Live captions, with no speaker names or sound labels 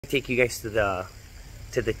Take you guys to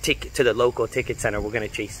the local ticket center. We're gonna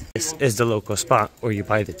chase. This is the local spot where you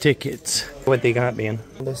buy the tickets. What they got, man?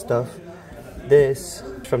 This stuff. This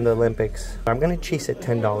from the Olympics. I'm gonna chase a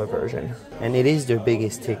 $10 version, and it is their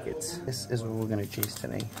biggest tickets. This is what we're gonna chase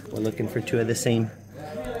today. We're looking for 2 of the same.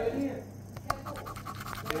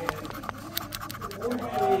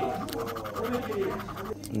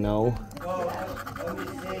 No.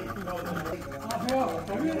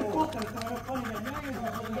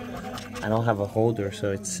 I don't have a holder,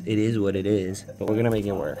 so it is what it is. But we're gonna make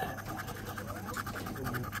it work.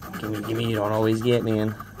 Give me, you don't always get,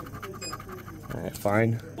 man. Alright,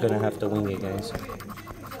 fine. Gonna have to wing it, guys.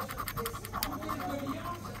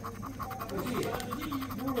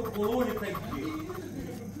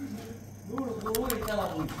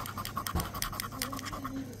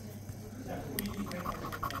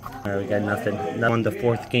 Alright, we got nothing. On the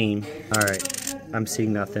 4th game. Alright, I'm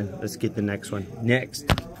seeing nothing. Let's get the next one. Next.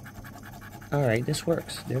 Alright, this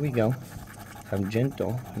works. There we go. I'm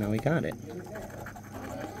gentle. Now we got it.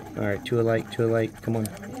 Alright, 2 alike, 2 alike. Come on.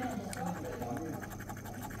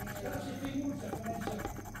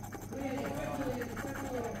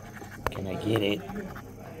 Can I get it?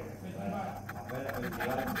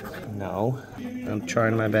 No. I'm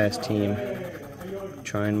trying my best, team.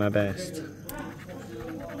 Trying my best.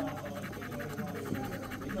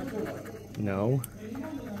 No.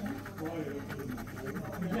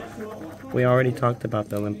 We already talked about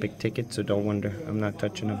the Olympic ticket, so don't wonder. I'm not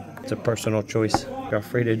touching them. It's a personal choice. You're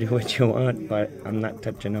free to do what you want, but I'm not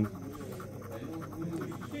touching them.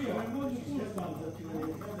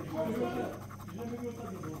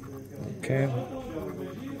 Okay.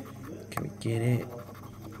 Can we get it?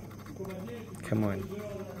 Come on.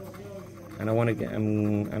 I don't want to get. I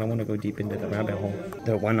don't want to go deep into the rabbit hole.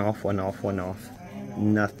 They're one off, one off, one off.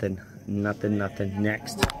 Nothing. Nothing, nothing.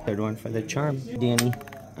 Next. 3rd one for the charm. Danny,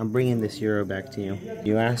 I'm bringing this euro back to you.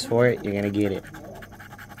 You asked for it, you're gonna get it.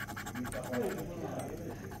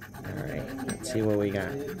 Alright, let's see what we got.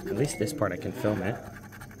 At least this part I can film it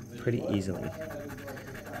pretty easily.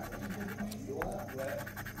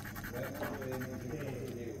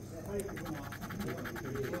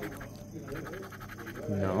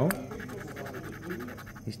 No.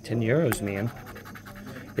 These 10 euros, man.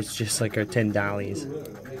 It's just like our 10 dollies.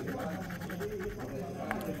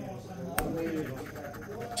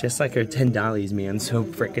 Just like our 10 dollies, man. So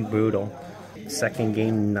freaking brutal. 2nd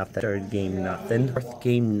game, nothing. 3rd game, nothing. 4th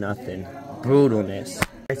game, nothing. Brutalness.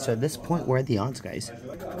 Alright, so at this point, we're at the odds, guys.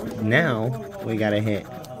 Now, we got a hit.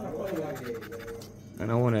 I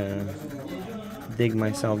don't want to dig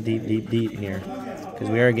myself deep, deep, deep here. Because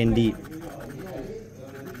we are getting deep.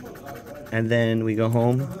 And then we go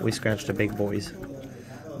home, we scratch the big boys.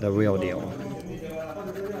 The real deal.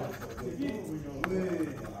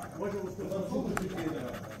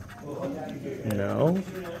 No.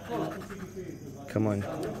 Come on.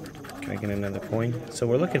 Can I get another coin? So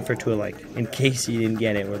we're looking for 2 alike. In case you didn't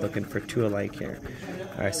get it, we're looking for 2 alike here.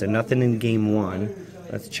 Alright, so nothing in game 1.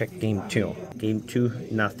 Let's check game 2. Game 2,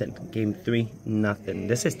 nothing. Game 3, nothing.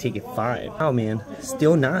 This is ticket 5. Oh, man.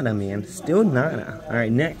 Still nada, man. Still nada.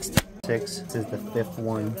 Alright, next. 6. This is the 5th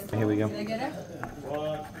one. Here we go.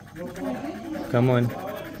 Come on.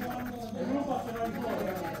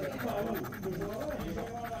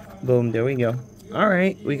 Boom, there we go.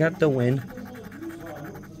 Alright, we got the win.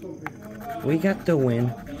 We got the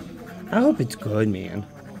win. I hope it's good, man.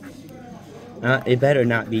 It better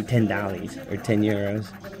not be 10 dollies or 10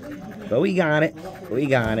 euros. But we got it. We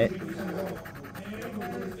got it.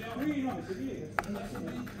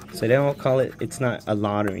 So they don't call it, it's not a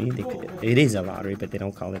lottery. It is a lottery, but they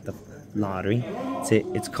don't call it the lottery.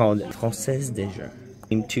 It's called Française des Jeux.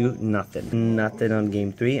 Game 2, nothing. Nothing on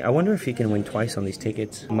game 3. I wonder if you can win twice on these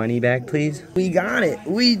tickets. Money bag, please. We got it.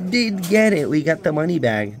 We did get it. We got the money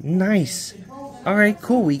bag. Nice. Alright,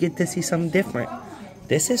 cool. We get to see something different.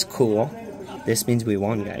 This is cool. This means we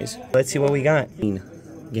won, guys. Let's see what we got.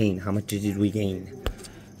 Gain. How much did we gain?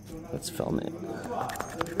 Let's film it.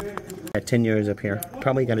 Got 10 euros up here.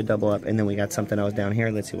 Probably got a double up. And then we got something else down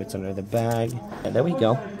here. Let's see what's under the bag. And there we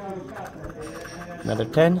go. Another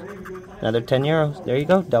 10. Another 10 euros. There you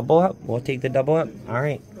go. Double up. We'll take the double up.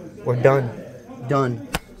 Alright. We're done. Done.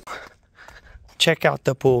 Check out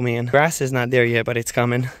the pool, man. Grass is not there yet, but it's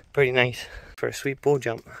coming. Pretty nice. For a sweet pool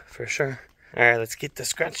jump. For sure. Alright, let's get the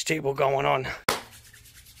scratch table going on.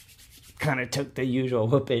 Kind of took the usual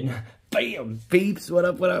whooping. Bam! Beeps. What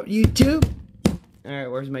up, YouTube?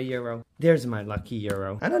 Alright, where's my euro? There's my lucky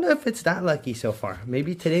euro. I don't know if it's that lucky so far.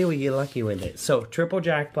 Maybe today we get lucky with it. So, triple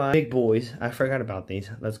jackpot. Big boys. I forgot about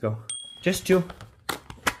these. Let's go. Just 2.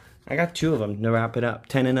 I got 2 of them to wrap it up.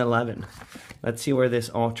 10 and 11. Let's see where this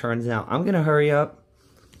all turns out. I'm going to hurry up.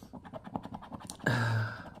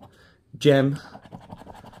 Gem.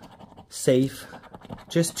 Safe.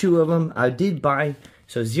 Just 2 of them. I did buy,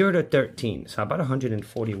 so 0 to 13. So about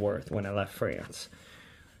 140 worth when I left France.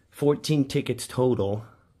 14 tickets total.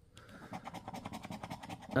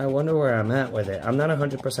 I wonder where I'm at with it. I'm not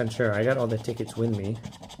 100% sure. I got all the tickets with me.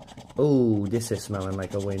 Oh, this is smelling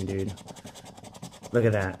like a win, dude. Look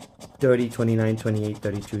at that. 30, 29, 28,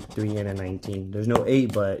 32, 3, and a 19. There's no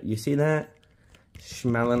 8, but you see that?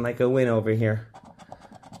 Smelling like a win over here.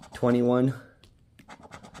 21.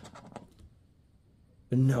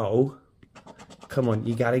 No. Come on,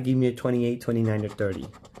 you gotta give me a 28, 29, or 30.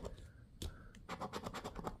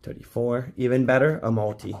 34. Even better, a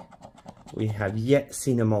multi. We have yet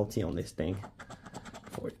seen a multi on this thing.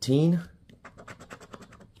 14.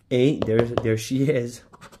 8. There she is.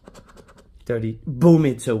 30. Boom,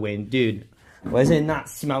 it's a win. Dude, was it not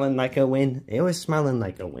smelling like a win? It was smelling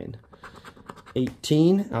like a win.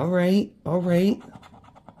 18. Alright, alright.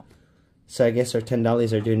 So I guess our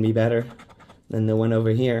 $10 are doing me better than the one over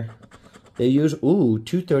here. They use, ooh,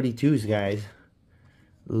 232s, guys.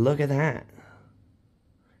 Look at that.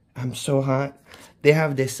 I'm so hot. They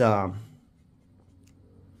have this,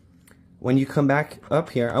 when you come back up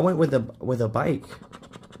here, I went with a bike.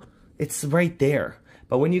 It's right there.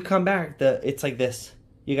 But when you come back, it's like this.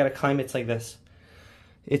 You gotta climb, it's like this.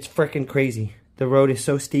 It's freaking crazy. The road is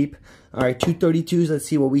so steep. Alright, 232s, let's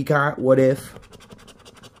see what we got. What if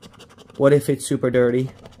it's super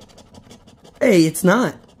dirty? Hey, it's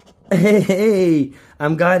not. Hey,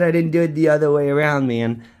 I'm glad I didn't do it the other way around,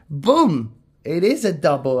 man. Boom! It is a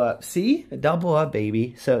double up. See? A double up,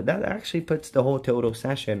 baby. So that actually puts the whole total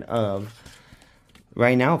session of,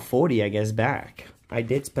 right now, 40, I guess, back. I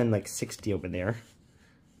did spend like 60 over there.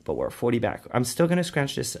 But we're 40 back. I'm still going to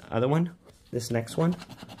scratch this other one. This next one.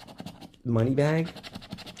 Moneyback.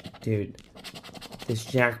 Dude. This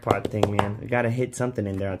jackpot thing, man. We got to hit something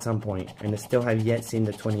in there at some point. And I still have yet seen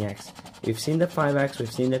the 20x. We've seen the 5x.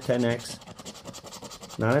 We've seen the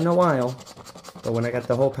 10x. Not in a while. But when I got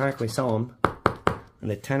the whole pack, we saw them. And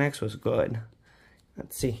the 10x was good.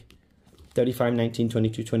 Let's see. 35, 19,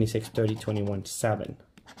 22, 26, 30, 21, 7.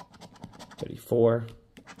 34.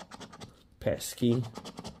 Pesky.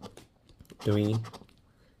 3.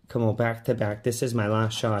 Come on, back to back. This is my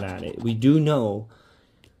last shot at it. We do know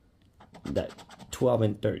that 12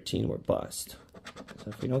 and 13 were bust. So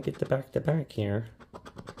if we don't get the back to back here,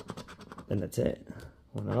 then that's it.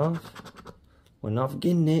 One off. One off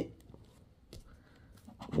getting it.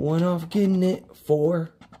 One off getting it. 4.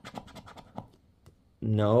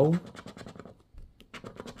 No.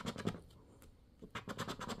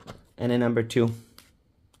 And a number 2.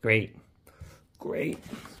 Great. Great.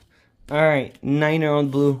 Alright,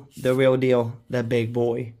 9-year-old blue, the real deal, the big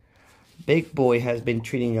boy. Big boy has been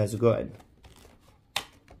treating us good.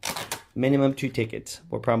 Minimum 2 tickets.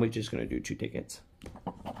 We're probably just going to do 2 tickets.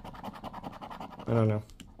 I don't know.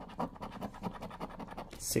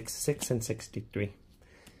 6 and 63.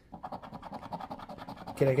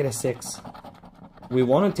 Can I get a 6? We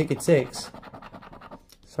want to ticket 6.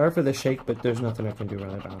 Sorry for the shake, but there's nothing I can do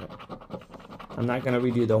really about it. I'm not going to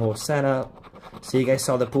redo the whole setup. So you guys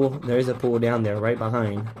saw the pool? There is a pool down there, right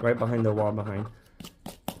behind the wall behind.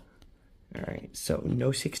 Alright, so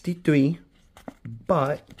no 63,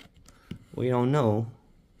 but we don't know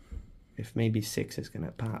if maybe 6 is going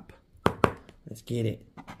to pop. Let's get it.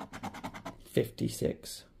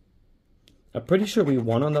 56. I'm pretty sure we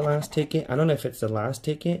won on the last ticket. I don't know if it's the last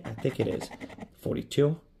ticket. I think it is.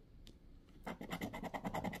 42.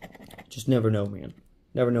 Just never know, man.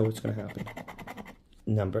 Never know what's going to happen.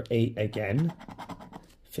 Number 8 again.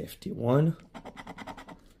 51.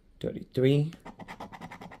 33.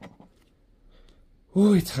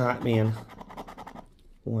 Ooh, it's hot, man.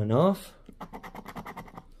 1 off.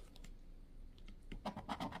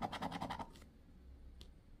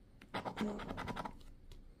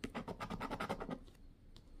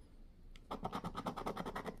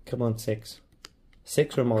 Come on, 6.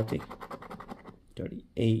 6 or multi.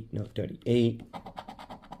 38. No, 38.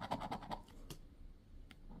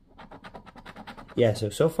 Yeah,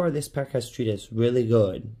 so far this pack has treated us really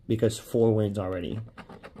good because 4 wins already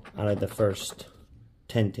out of the first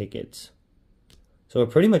 10 tickets. So we're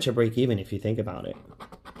pretty much a break even if you think about it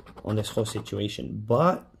on this whole situation.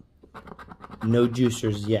 But no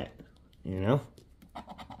juicers yet, you know?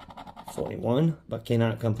 41, but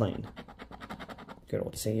cannot complain. Good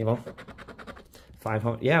old Sable.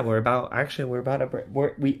 500. Yeah,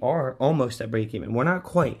 we are almost at break even. We're not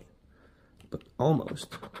quite, but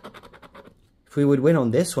almost. If we would win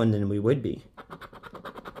on this one, then we would be.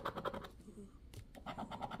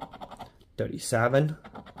 37.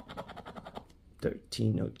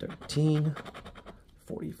 13, no 13.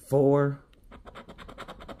 44.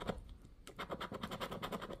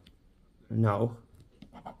 No.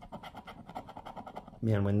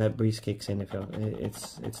 Man, when that breeze kicks in,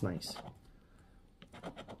 it's nice.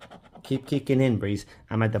 Keep kicking in, breeze.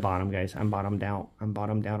 I'm at the bottom, guys. I'm bottomed out. I'm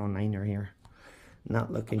bottomed out on niner here.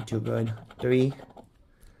 Not looking too good. 3.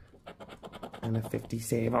 And a 50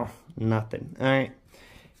 save. Oh, nothing. All right.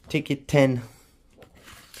 Ticket 10.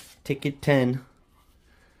 Ticket 10.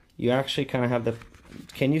 You actually kind of have the...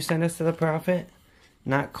 Can you send us to the profit?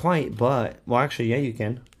 Not quite, but... Well, actually, yeah, you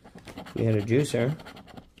can. We had a juicer.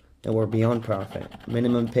 And we're beyond profit.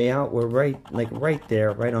 Minimum payout, we're right, like right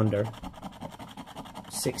there, right under.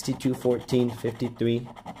 62.14, 53.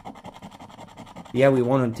 Yeah, we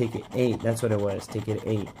want to take it 8. That's what it was. Take it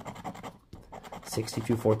 8.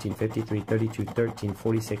 62.14, 53, 32, 13,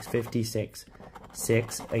 46, 56.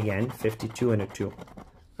 6 again, 52 and a 2.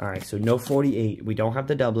 All right, so no 48. We don't have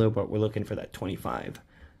the doubler, but we're looking for that 25.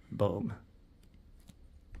 Boom.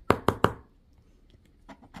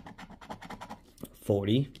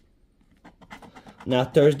 40. Now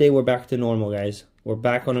Thursday, we're back to normal, guys. We're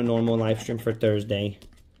back on a normal live stream for Thursday.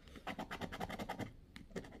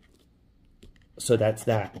 So that's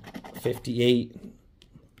that. 58.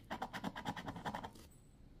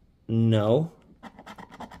 No.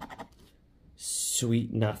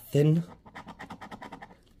 Sweet nothing.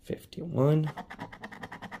 51.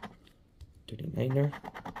 39er.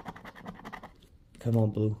 Come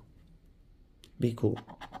on, Blue. Be cool.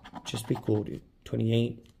 Just be cool, dude.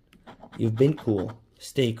 28. You've been cool.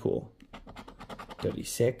 Stay cool.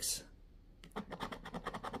 36.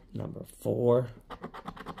 Number 4.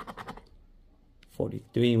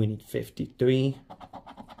 43. We need 53.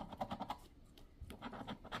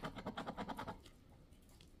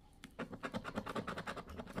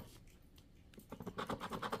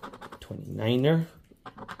 29er.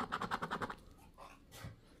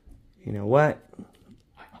 You know what?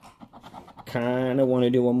 Kind of want to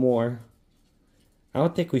do one more. I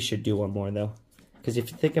don't think we should do one more, though. Because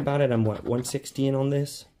if you think about it, I'm what, 160 in on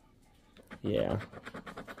this? Yeah.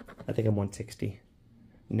 I think I'm 160.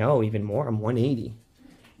 No, even more. I'm 180.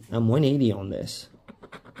 I'm 180 on this.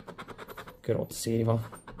 Good old saver.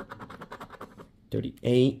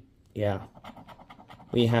 38. Yeah.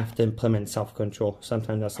 We have to implement self-control.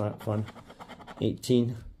 Sometimes that's not fun.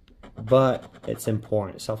 18. But it's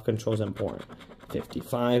important. Self-control is important.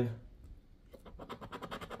 55.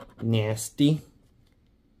 Nasty.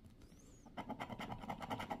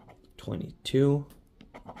 22.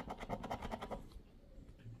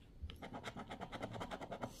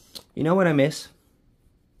 You know what I miss?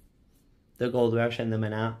 The Gold Rush and the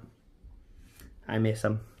Manat. I miss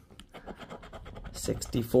them.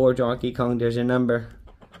 64, Donkey Kong, there's your number.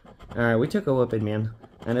 Alright, we took a whooping, man.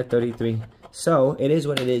 And a 33. So, it is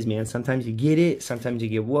what it is, man. Sometimes you get it, sometimes you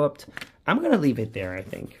get whooped. I'm going to leave it there, I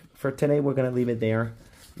think. For today, we're going to leave it there.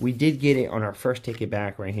 We did get it on our first ticket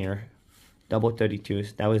back right here. Double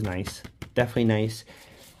 32s. That was nice. Definitely nice.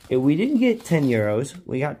 If we didn't get 10 euros,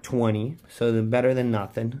 we got 20. So better than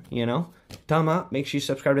nothing, you know. Thumb up. Make sure you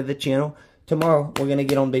subscribe to the channel. Tomorrow, we're going to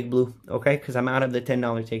get on Big Blue, okay? Because I'm out of the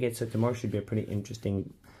 $10 ticket. So tomorrow should be a pretty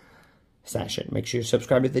interesting session. Make sure you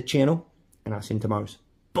subscribe to the channel. And I'll see you in tomorrow's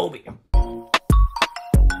Boom.